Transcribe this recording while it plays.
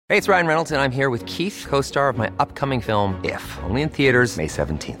Hey, it's Ryan Reynolds, and I'm here with Keith, co-star of my upcoming film, If, only in theaters May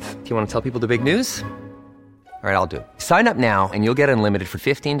 17th. Do you want to tell people the big news? All right, I'll do it. Sign up now and you'll get unlimited for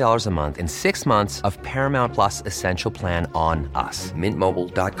 $15 a month and 6 months of Paramount Plus Essential Plan on us.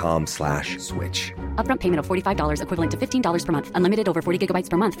 MintMobile.com/switch. Upfront payment of $45 equivalent to $15 per month. Unlimited over 40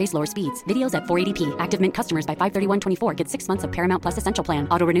 gigabytes per month. Face lower speeds. Videos at 480p. Active Mint customers by 531.24 get 6 months of Paramount Plus Essential Plan.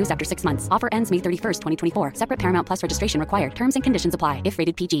 Auto renews after 6 months. Offer ends May 31st, 2024. Separate Paramount Plus registration required. Terms and conditions apply if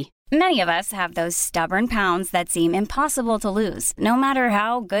rated PG. Many of us have those stubborn pounds that seem impossible to lose, no matter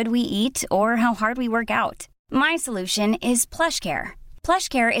how good we eat or how hard we work out. My solution is PlushCare.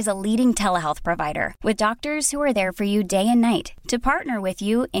 PlushCare is a leading telehealth provider with doctors who are there for you day and night to partner with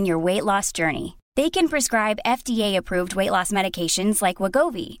you in your weight loss journey. They can prescribe FDA-approved weight loss medications like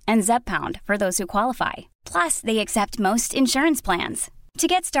Wegovy and Zepbound for those who qualify. Plus, they accept most insurance plans. To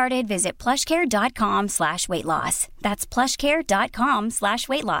get started, visit plushcare.com/weightloss. That's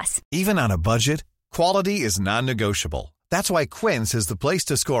plushcare.com/weightloss. Even on a budget, quality is non-negotiable. That's why Quince is the place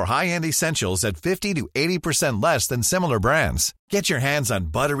to score high-end essentials at 50 to 80% less than similar brands. Get your hands on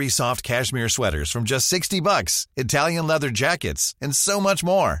buttery soft cashmere sweaters from just $60, Italian leather jackets, and so much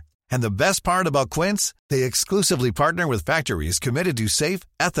more. And the best part about Quince, they exclusively partner with factories committed to safe,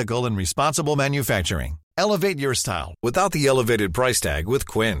 ethical, and responsible manufacturing. Elevate your style without the elevated price tag with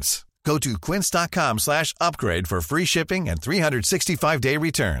Quince. Go to quince.com/upgrade for free shipping and 365-day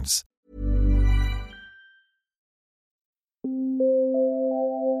returns.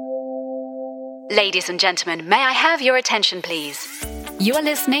 Ladies and gentlemen, may I have your attention, please? You are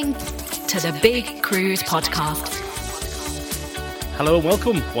listening to the Big Cruise Podcast. Hello and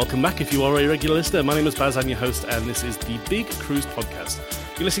welcome. Welcome back if you are a regular listener. My name is Baz, I'm your host, and this is the Big Cruise Podcast.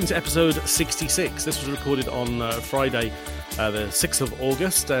 You're listening to episode 66. This was recorded on Friday, the 6th of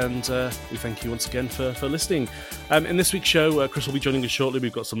August, and we thank you once again for listening. In this week's show, Chris will be joining us shortly.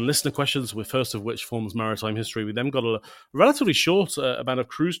 We've got some listener questions, with first of which forms maritime history. We then got a relatively short amount of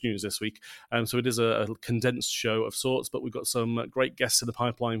cruise news this week, so it is a condensed show of sorts, but we've got some great guests in the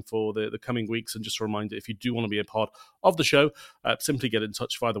pipeline for the coming weeks. And just a reminder, if you do want to be a part of the show, simply get in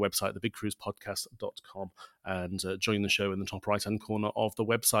touch via the website, thebigcruisepodcast.com, and join the show in the top right-hand corner of the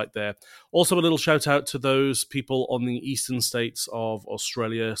website there. Also, a little shout-out to those people on the eastern states of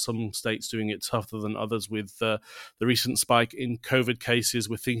Australia, some states doing it tougher than others with the recent spike in COVID cases.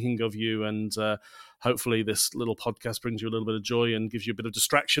 We're thinking of you, and hopefully this little podcast brings you a little bit of joy and gives you a bit of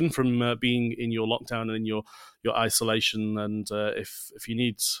distraction from being in your lockdown and in your isolation. And if you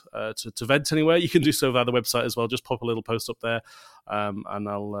need to vent anywhere, you can do so via the website as well. Just pop a little post up there, and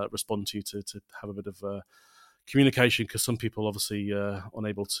I'll respond to you to have a bit of communication, because some people obviously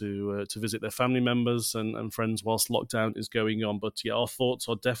unable to visit their family members and friends whilst lockdown is going on. But yeah, our thoughts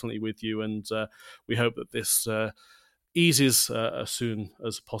are definitely with you, and we hope that this eases as soon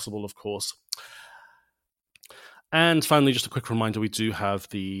as possible, of course. And finally, just a quick reminder, we do have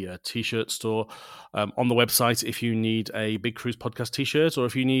the T-shirt store on the website. If you need a Big Cruise Podcast T-shirt, or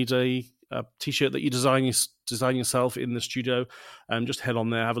if you need a T-shirt that you design yourself in the studio, just head on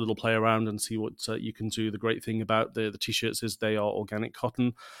there, have a little play around and see what you can do. The great thing about the T-shirts is they are organic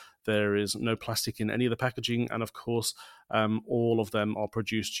cotton. There is no plastic in any of the packaging, and of course, all of them are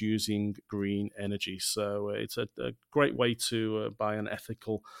produced using green energy. So it's a great way to buy an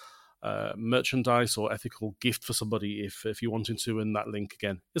ethical merchandise or ethical gift for somebody if you wanted to, and that link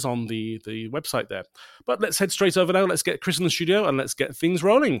again is on the website there. But let's head straight over now. Let's get Chris in the studio and let's get things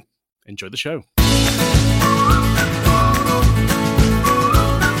rolling. Enjoy the show.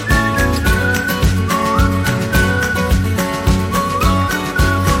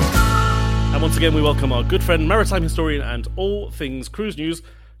 And once again, we welcome our good friend, maritime historian and all things cruise news,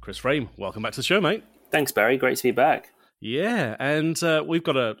 Chris Frame. Welcome back to the show, mate. Thanks, Barry. Great to be back. Yeah, and we've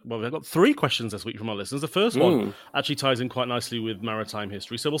got 3 questions this week from our listeners. The first one actually ties in quite nicely with maritime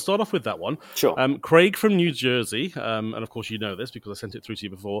history, so we'll start off with that one. Sure. Craig from New Jersey, and of course you know this because I sent it through to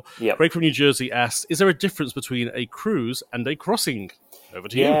you before. Yep. Craig from New Jersey asks, is there a difference between a cruise and a crossing? Over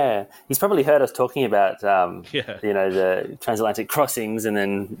to you. Yeah, he's probably heard us talking about the transatlantic crossings and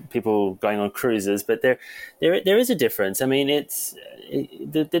then people going on cruises, but there is a difference. I mean,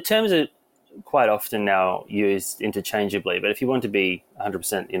 the terms are quite often now used interchangeably, but if you want to be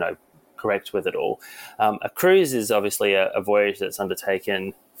 100% correct with it all, a cruise is obviously a voyage that's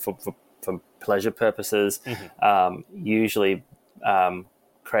undertaken for pleasure purposes. Usually,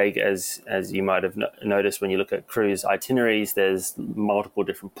 Craig, as you might have noticed when you look at cruise itineraries, there's multiple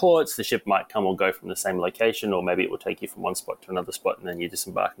different ports. The ship might come or go from the same location, or maybe it will take you from one spot to another spot and then you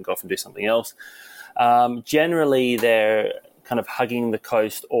disembark and go off and do something else. Generally, they're kind of hugging the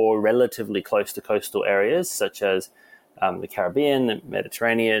coast or relatively close to coastal areas, such as the Caribbean, the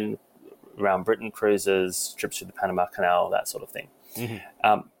Mediterranean, around Britain cruises, trips through the Panama Canal, that sort of thing.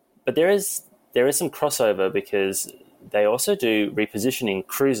 Mm-hmm. But there is some crossover because they also do repositioning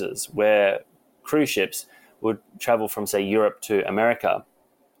cruises where cruise ships would travel from, say, Europe to America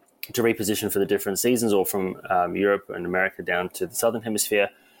to reposition for the different seasons, or from Europe and America down to the Southern Hemisphere.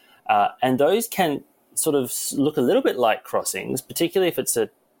 And those can sort of look a little bit like crossings, particularly if it's a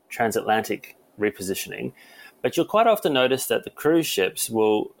transatlantic repositioning. But you'll quite often notice that the cruise ships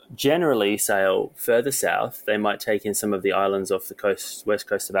will generally sail further south. They might take in some of the islands off the west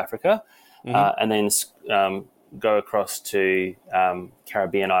coast of Africa, and then go across to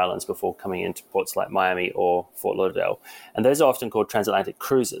Caribbean islands before coming into ports like Miami or Fort Lauderdale. And those are often called transatlantic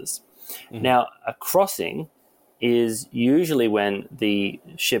cruises. Mm-hmm. Now, a crossing is usually when the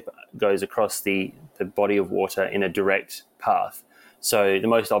ship goes across the body of water in a direct path. So the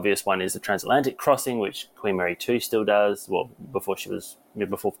most obvious one is the transatlantic crossing, which Queen Mary II still does. Well, before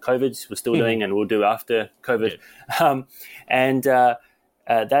COVID, she was still doing, and will do after COVID. Yeah.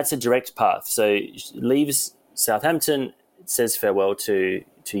 That's a direct path. So it leaves Southampton, it says farewell to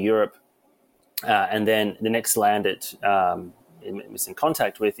Europe, and then the next land it's in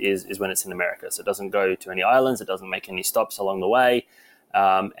contact with is when it's in America. So it doesn't go to any islands, it doesn't make any stops along the way,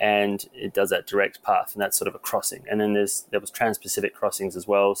 and it does that direct path, and that's sort of a crossing. And then there was trans-Pacific crossings as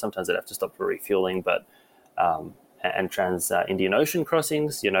well. Sometimes they'd have to stop for refueling, but and trans-Indian Ocean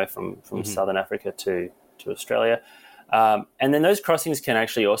crossings, from Southern Africa to Australia. And then those crossings can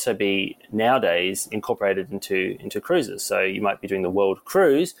actually also be nowadays incorporated into cruises. So you might be doing the world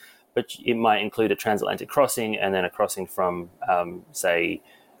cruise, but it might include a transatlantic crossing and then a crossing from,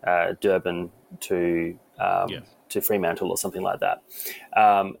 Durban to Fremantle or something like that.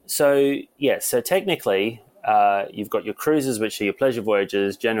 So technically, you've got your cruises, which are your pleasure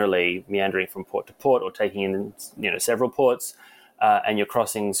voyages, generally meandering from port to port or taking in, several ports, and your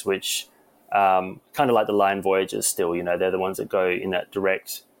crossings, which kind of like the line voyages still, they're the ones that go in that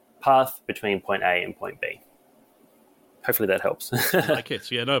direct path between point A and point B. Hopefully that helps. I like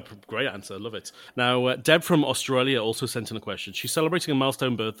it. Yeah, no, great answer. Love it. Now, Deb from Australia also sent in a question. She's celebrating a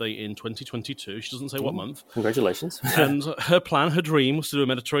milestone birthday in 2022. She doesn't say what month. Congratulations. And her dream was to do a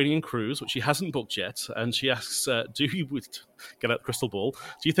Mediterranean cruise, which she hasn't booked yet. And she asks, get out the crystal ball,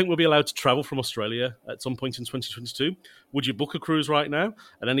 do you think we'll be allowed to travel from Australia at some point in 2022? Would you book a cruise right now?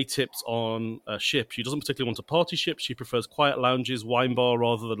 And any tips on a ship? She doesn't particularly want a party ship. She prefers quiet lounges, wine bar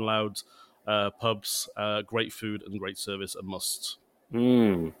rather than loud pubs, great food and great service a must.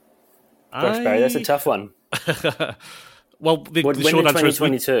 Gosh, Barry, that's a tough one. Well, the when short in answer is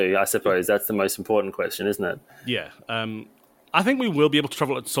 2022, I suppose that's the most important question, isn't it? Yeah. I think we will be able to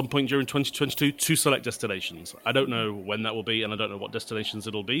travel at some point during 2022 to select destinations. I don't know when that will be, and I don't know what destinations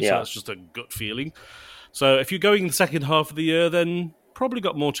it'll be, so that's just a gut feeling. So if you're going the second half of the year, then probably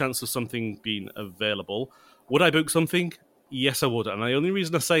got more chance of something being available. Would I book something? Yes, I would. And the only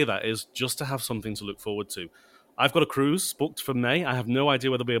reason I say that is just to have something to look forward to. I've got a cruise booked for May. I have no idea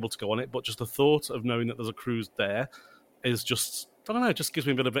whether I'll be able to go on it, but just the thought of knowing that there's a cruise there is just, I don't know, it just gives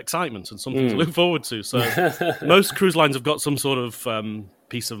me a bit of excitement and something to look forward to. So most cruise lines have got some sort of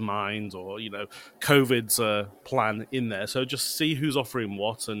peace of mind or, COVID's plan in there. So just see who's offering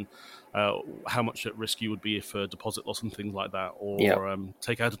what and how much at risk you would be if deposit loss and things like that, or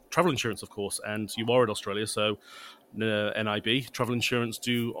take out travel insurance, of course. And you are in Australia, so NIB travel insurance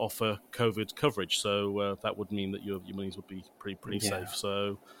do offer COVID coverage, so that would mean that your monies would be pretty safe.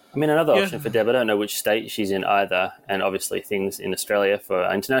 So, I mean, another option for Deb, I don't know which state she's in either, and obviously things in Australia for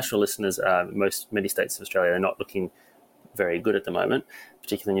our international listeners, many states of Australia are not looking very good at the moment,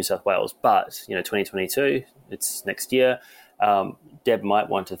 particularly New South Wales. But 2022, it's next year. Deb might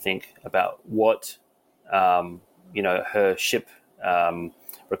want to think about what her ship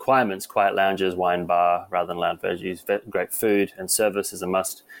requirements, quiet lounges, wine bar rather than lounge venues, great food and service is a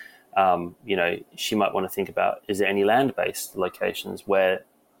must. She might want to think about, is there any land-based locations where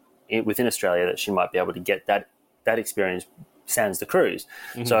within Australia that she might be able to get that experience sans the cruise.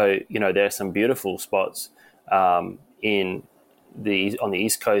 Mm-hmm. So, there are some beautiful spots on the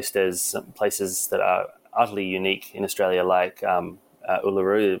East Coast. There's some places that are utterly unique in Australia, like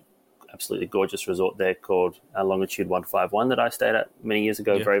Uluru, absolutely gorgeous resort there called Longitude 151 that I stayed at many years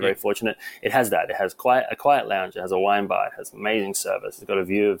ago. Very fortunate. It has that. It has a quiet lounge. It has a wine bar. It has amazing service. It's got a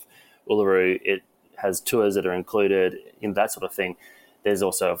view of Uluru. It has tours that are included in that sort of thing. There's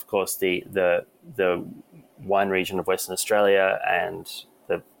also, of course, the wine region of Western Australia and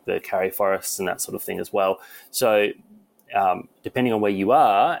the Karri forests and that sort of thing as well. So depending on where you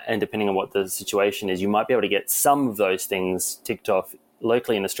are and depending on what the situation is, you might be able to get some of those things ticked off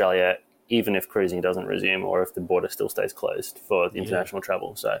locally in Australia even if cruising doesn't resume or if the border still stays closed for the international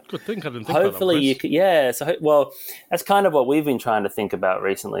travel. So good thing I didn't think hopefully about that, you could, yeah. So well, that's kind of what we've been trying to think about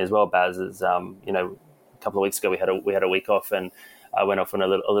recently as well, Baz. Is a couple of weeks ago we had a week off, and I went off on a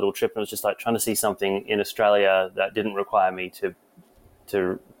little trip, and it was just like trying to see something in Australia that didn't require me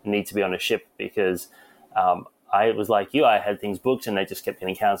to need to be on a ship, because I was like you. I had things booked and they just kept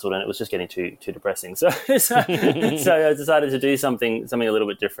getting cancelled, and it was just getting too depressing. So I decided to do something a little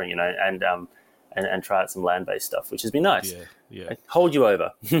bit different, and try out some land-based stuff, which has been nice. Yeah. I hold you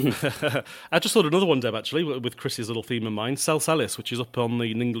over. I just thought another one, Deb, actually, with Chris's little theme in mind, Salsalis, which is up on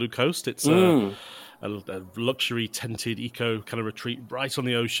the Ningaloo coast. It's a luxury tented eco kind of retreat right on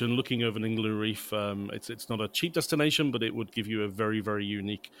the ocean, looking over Ningaloo Reef. It's not a cheap destination, but it would give you a very, very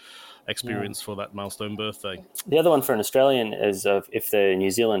unique experience for that milestone birthday. The other one for an Australian is if the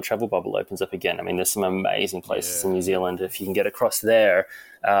New Zealand travel bubble opens up again. I mean, there's some amazing places in New Zealand. If you can get across there,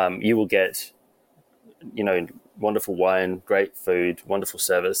 you will get, wonderful wine, great food, wonderful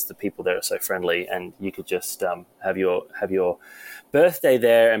service. The people there are so friendly, and you could just have your birthday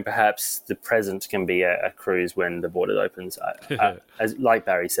there, and perhaps the present can be a cruise when the border opens. As like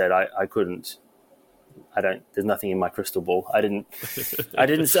Barry said, I couldn't. There's nothing in my crystal ball. I didn't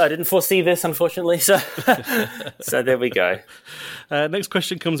foresee this, unfortunately. So there we go. Next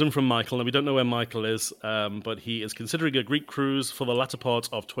question comes in from Michael. Now, we don't know where Michael is, but he is considering a Greek cruise for the latter part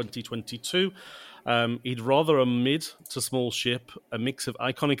of 2022. He'd rather a mid to small ship, a mix of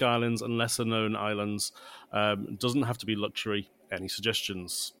iconic islands and lesser known islands. Doesn't have to be luxury. Any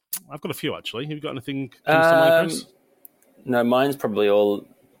suggestions? I've got a few, actually. Have you got anything comes to mind, Chris? No, mine's probably all.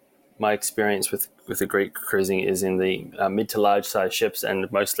 My experience with the Greek cruising is in the mid to large size ships,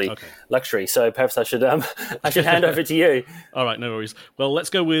 and mostly luxury. So perhaps I should hand over to you. All right, no worries. Well, let's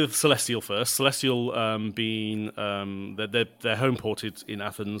go with Celestial first. Celestial being they're home ported in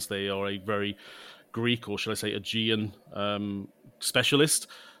Athens. They are a very Greek, or should I say Aegean specialist.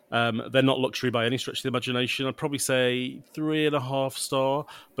 They're not luxury by any stretch of the imagination. I'd probably say 3.5 star,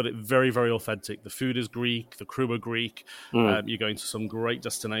 but it's very, very authentic. The food is Greek. The crew are Greek. You're going to some great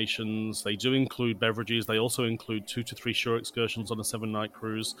destinations. They do include beverages. They also include 2 to 3 shore excursions on a 7-night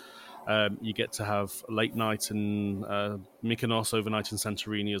cruise. You get to have late night in Mykonos, overnight in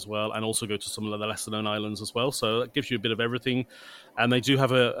Santorini as well, and also go to some of the lesser-known islands as well. So that gives you a bit of everything. And they do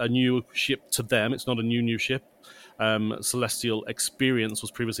have a new ship to them. It's not a new ship. Celestial Experience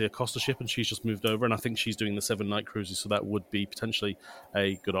was previously a Costa ship, and she's just moved over, and I think she's doing the 7-night cruises, so that would be potentially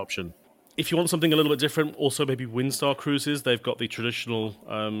a good option. If you want something a little bit different, also maybe Windstar Cruises. They've got the traditional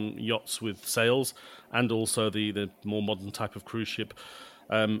yachts with sails, and also the more modern type of cruise ship.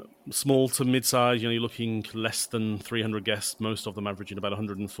 Small to mid-size, you're looking less than 300 guests, most of them averaging about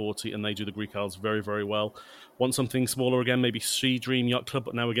 140, and they do the Greek Isles very, very well. Want something smaller again, maybe Sea Dream Yacht Club,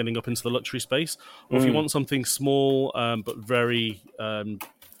 but now we're getting up into the luxury space. Or if you want something small but very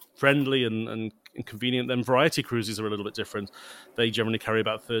friendly and convenient, then Variety Cruises are a little bit different. They generally carry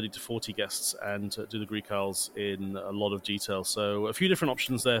about 30 to 40 guests and do the Greek Isles in a lot of detail. So a few different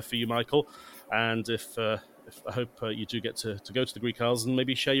options there for you, Michael. And I hope you do get to go to the Greek Isles and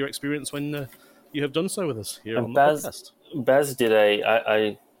maybe share your experience when you have done so with us here on the podcast. Baz did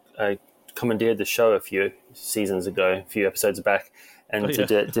I commandeered the show a few seasons ago, a few episodes back, and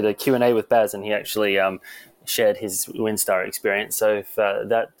did a Q&A with Baz, and he actually shared his Windstar experience. So if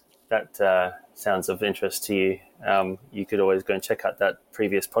that sounds of interest to you, you could always go and check out that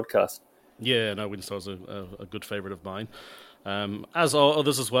previous podcast. Yeah, no, Windstar's a good favourite of mine. As are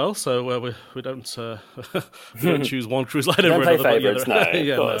others as well, so we don't choose one cruise line over another. Don't play favourites, no.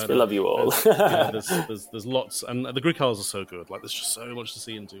 Of course, we love you all. There's lots, and the Greek Isles are so good. Like, there's just so much to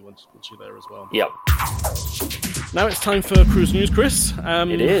see and do once you're there as well. Yep. Now it's time for cruise news, Chris.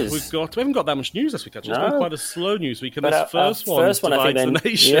 It is. We haven't got that much news this week, actually. It's been quite a slow news week, and this first one I think the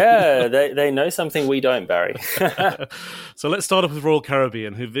nation. Yeah, they know something we don't, Barry. So let's start off with Royal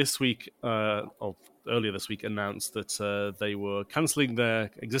Caribbean, who this week, earlier this week, announced that they were cancelling their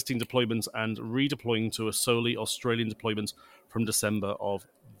existing deployments and redeploying to a solely Australian deployment from December of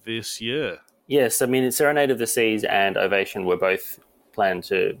this year. Yes, I mean, Serenade of the Seas and Ovation were both planned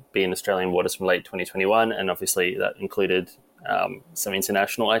to be in Australian waters from late 2021, and obviously that included some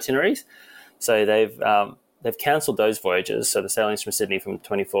international itineraries. So they've cancelled those voyages. So the sailings from Sydney from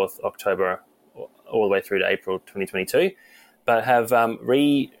 24th October all the way through to April 2022, but have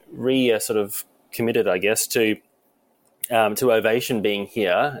sort of committed, I guess, to Ovation being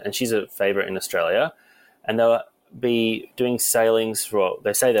here, and she's a favourite in Australia, and they'll be doing sailings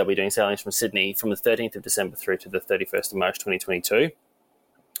they say they'll be doing sailings from Sydney from the 13th of December through to the 31st of March 2022,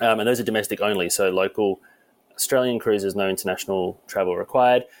 and those are domestic only, so local Australian cruises, no international travel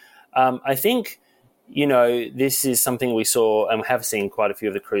required. I think, this is something we saw and have seen quite a few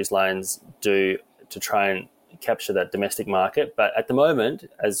of the cruise lines do to try and capture that domestic market. But at the moment,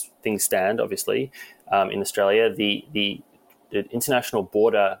 as things stand, obviously, in Australia, the international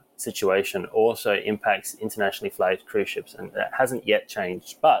border situation also impacts internationally flagged cruise ships, and that hasn't yet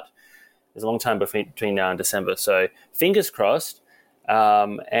changed. But there's a long time between now and December. So fingers crossed.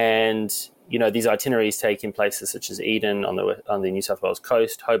 And, these itineraries take in places such as Eden on the New South Wales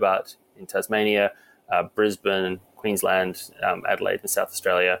coast, Hobart in Tasmania, Brisbane, Queensland, Adelaide in South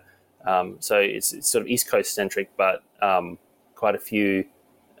Australia. So it's sort of East Coast centric, but quite a few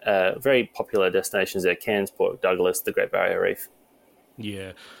very popular destinations there: Cairns, Port Douglas, the Great Barrier Reef.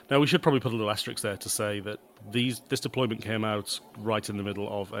 Yeah. Now, we should probably put a little asterisk there to say that this deployment came out right in the middle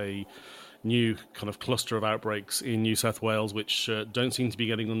of a new kind of cluster of outbreaks in New South Wales, which don't seem to be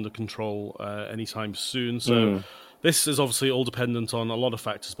getting under control anytime soon. So this is obviously all dependent on a lot of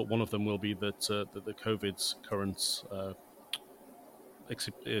factors, but one of them will be that the COVID's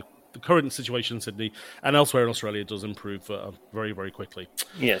the current situation in Sydney and elsewhere in Australia does improve very, very quickly.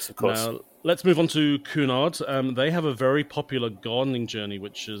 Yes, of course. Now, let's move on to Cunard. They have a very popular gardening journey,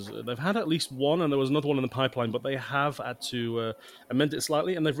 which is they've had at least one, and there was another one in the pipeline, but they have had to amend it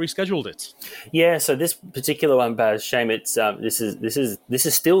slightly, and they've rescheduled it. Yeah, so this particular one, Baz, shame it's this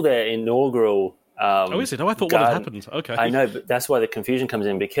is still their inaugural. Is it? I thought one had happened. Okay, I know, but that's why the confusion comes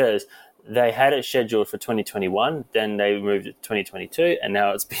in, because they had it scheduled for 2021, then they moved it to 2022, and now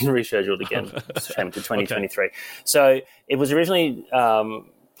it's been rescheduled again to 2023. Okay. So it was originally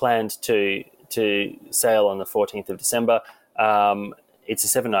planned to sail on the 14th of December. It's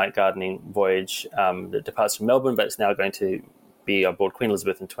a 7-night gardening voyage that departs from Melbourne, but it's now going to be aboard Queen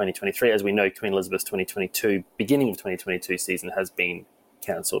Elizabeth in 2023. As we know, Queen Elizabeth's beginning of 2022 season has been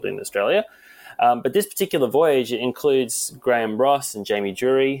cancelled in Australia. But this particular voyage, it includes Graham Ross and Jamie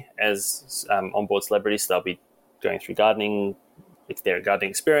Drury as onboard celebrities. So they'll be going through gardening, it's their gardening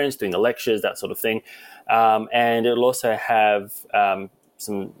experience, doing the lectures, that sort of thing. And it'll also have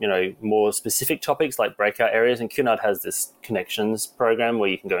some, more specific topics like breakout areas. And Cunard has this connections program where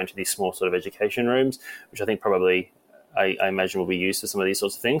you can go into these small sort of education rooms, which I think probably I imagine will be used for some of these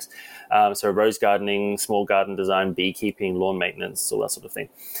sorts of things. So rose gardening, small garden design, beekeeping, lawn maintenance, all that sort of thing.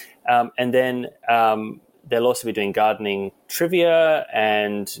 And then they'll also be doing gardening trivia,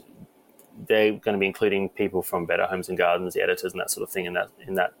 and they're going to be including people from Better Homes and Gardens, the editors and that sort of thing in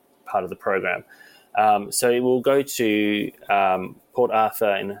that part of the program. So it will go to Port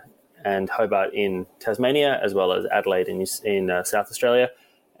Arthur and Hobart in Tasmania, as well as Adelaide in South Australia.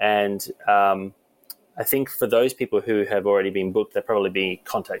 And I think for those people who have already been booked, they'll probably be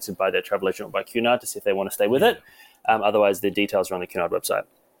contacted by their travel agent or by Cunard to see if they want to stay with it. Otherwise, the details are on the Cunard website.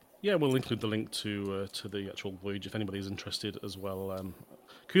 Yeah, we'll include the link to the actual voyage if anybody's interested as well.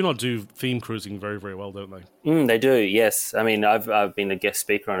 Cunard do theme cruising very, very well, don't they? They do, yes. I mean, I've been a guest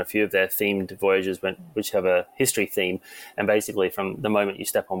speaker on a few of their themed voyages which have a history theme, and basically from the moment you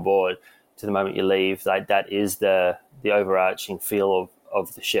step on board to the moment you leave, that is the overarching feel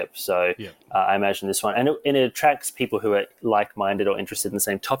of the ship. So I imagine this one, and it attracts people who are like-minded or interested in the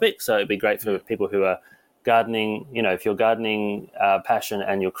same topic. So it'd be great for people who are gardening. If your gardening passion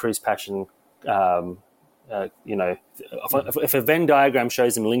and your cruise passion, if a Venn diagram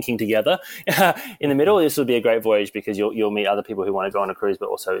shows them linking together in the middle, this will be a great voyage because you'll meet other people who want to go on a cruise, but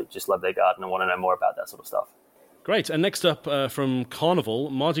also just love their garden and want to know more about that sort of stuff. Great. And next up from Carnival,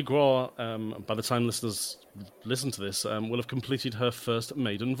 Mardi Gras, by the time listeners listen to this, will have completed her first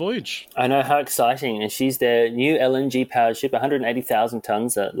maiden voyage. I know, how exciting. And she's their new LNG-powered ship, 180,000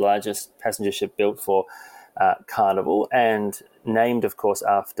 tonnes, the largest passenger ship built for Carnival, and named, of course,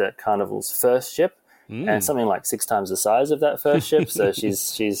 after Carnival's first ship, and something like 6 times the size of that first ship, so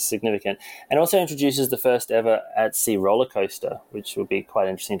she's significant. And also introduces the first ever at-sea roller coaster, which will be quite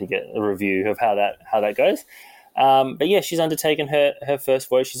interesting to get a review of how that goes. But yeah, she's undertaken her first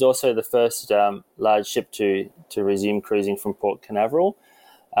voyage. She's also the first large ship to resume cruising from Port Canaveral.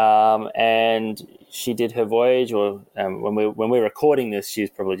 And she did her voyage, or when we're recording this, she's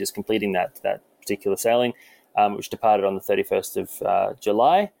probably just completing that particular sailing, which departed on the 31st of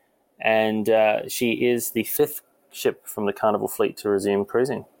July. And she is the 5th ship from the Carnival fleet to resume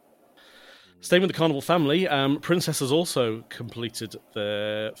cruising. Staying with the Carnival family, Princess has also completed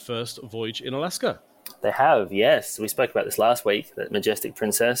their first voyage in Alaska. They have, yes. We spoke about this last week, that Majestic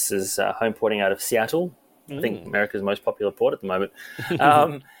Princess is home porting out of Seattle. I think America's most popular port at the moment.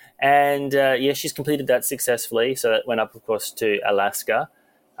 And she's completed that successfully. So that went up, of course, to Alaska.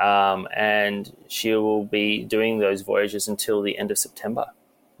 And she will be doing those voyages until the end of September.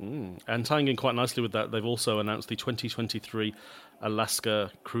 And tying in quite nicely with that, they've also announced the 2023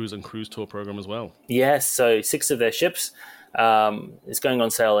 Alaska Cruise and Cruise Tour program as well. Yes, so 6 of their ships. It's going on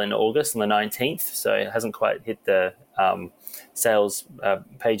sale in August on the 19th, so it hasn't quite hit the sales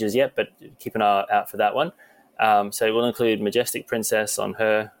pages yet, but keep an eye out for that one. So it will include Majestic Princess on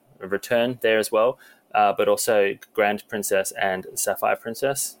her return there as well, but also Grand Princess and Sapphire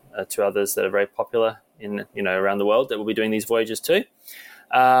Princess, 2 others that are very popular in around the world that will be doing these voyages too.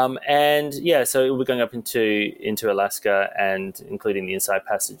 So it will be going up into Alaska and including the Inside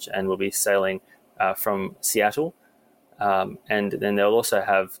Passage, and we'll be sailing from Seattle. And then they'll also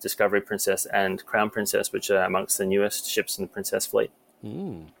have Discovery Princess and Crown Princess, which are amongst the newest ships in the Princess fleet.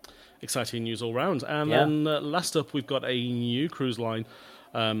 Exciting news all round. And then last up, we've got a new cruise line.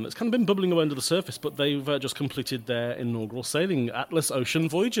 It's kind of been bubbling away under the surface, but they've just completed their inaugural sailing, Atlas Ocean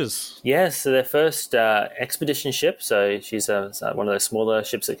Voyages. Yes, so their first expedition ship. So she's one of those smaller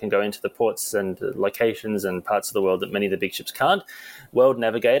ships that can go into the ports and locations and parts of the world that many of the big ships can't. World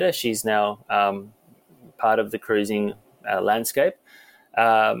Navigator, she's now part of the cruising landscape.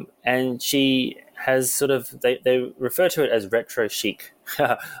 And she has sort of, they refer to it as retro chic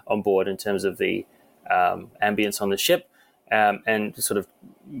on board in terms of the ambience on the ship. And sort of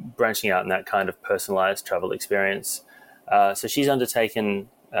branching out in that kind of personalized travel experience. So she's undertaken,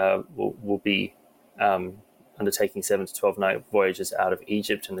 will be undertaking 7 to 12 night voyages out of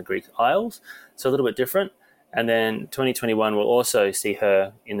Egypt and the Greek Isles. So a little bit different. And then 2021 will also see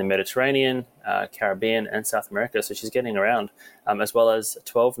her in the Mediterranean, Caribbean, and South America. So she's getting around, as well as a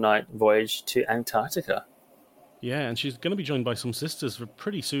 12-night voyage to Antarctica. Yeah, and she's going to be joined by some sisters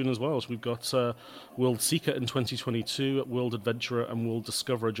pretty soon as well. So we've got World Seeker in 2022, World Adventurer and World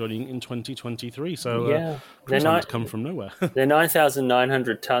Discoverer joining in 2023. So cruise lines come from nowhere. They're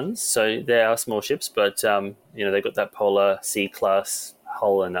 9,900 tons, so they are small ships, but they've got that polar C-class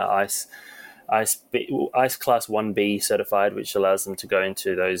hull and ice class 1B certified, which allows them to go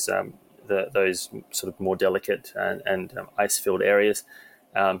into those sort of more delicate and ice-filled areas.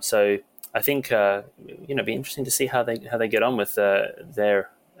 So I think it'd be interesting to see how they get on with their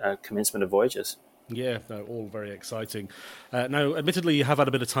commencement of voyages. Yeah, no, all very exciting. Now, admittedly, you have had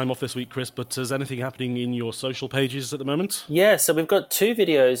a bit of time off this week, Chris, but is anything happening in your social pages at the moment? Yeah, so we've got 2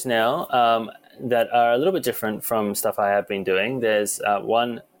 videos now that are a little bit different from stuff I have been doing. There's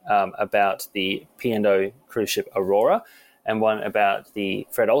one about the P&O cruise ship Aurora and one about the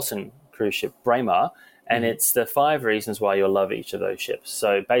Fred Olsen cruise ship Braemar. And it's the 5 reasons why you'll love each of those ships.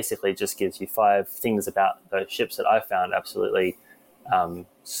 So basically it just gives you 5 things about those ships that I found absolutely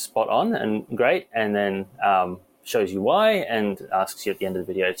spot on and great, and then shows you why and asks you at the end of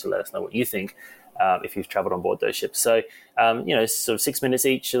the video to let us know what you think if you've traveled on board those ships. So, sort of 6 minutes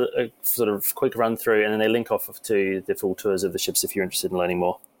each, a sort of quick run through, and then they link off to the full tours of the ships if you're interested in learning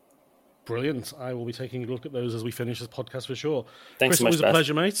more. Brilliant. I will be taking a look at those as we finish this podcast for sure. Thanks Chris, so much, always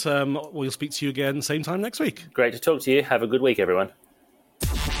a pleasure, mate. We'll speak to you again same time next week. Great to talk to you. Have a good week, everyone.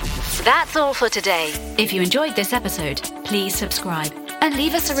 That's all for today. If you enjoyed this episode, please subscribe and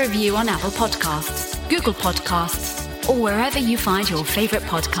leave us a review on Apple Podcasts, Google Podcasts, or wherever you find your favourite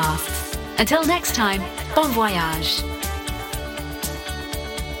podcasts. Until next time, bon voyage.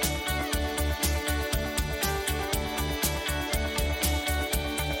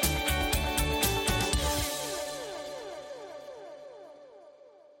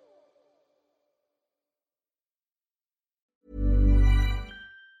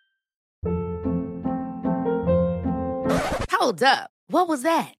 Hold up. What was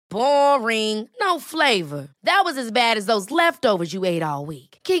that? Boring. No flavor. That was as bad as those leftovers you ate all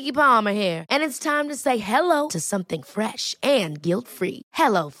week. Keke Palmer here, and it's time to say hello to something fresh and guilt-free.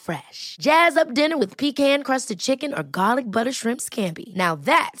 Hello Fresh. Jazz up dinner with pecan-crusted chicken or garlic butter shrimp scampi. Now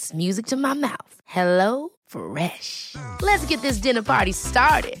that's music to my mouth. Hello Fresh. Let's get this dinner party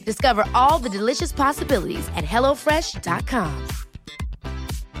started. Discover all the delicious possibilities at HelloFresh.com.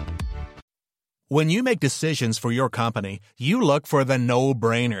 When you make decisions for your company, you look for the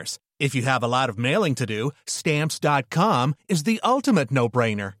no-brainers. If you have a lot of mailing to do, Stamps.com is the ultimate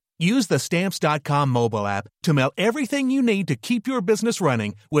no-brainer. Use the Stamps.com mobile app to mail everything you need to keep your business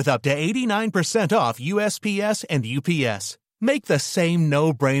running with up to 89% off USPS and UPS. Make the same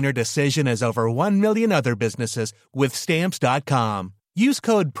no-brainer decision as over 1 million other businesses with Stamps.com. Use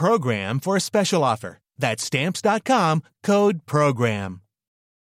code PROGRAM for a special offer. That's Stamps.com, code PROGRAM.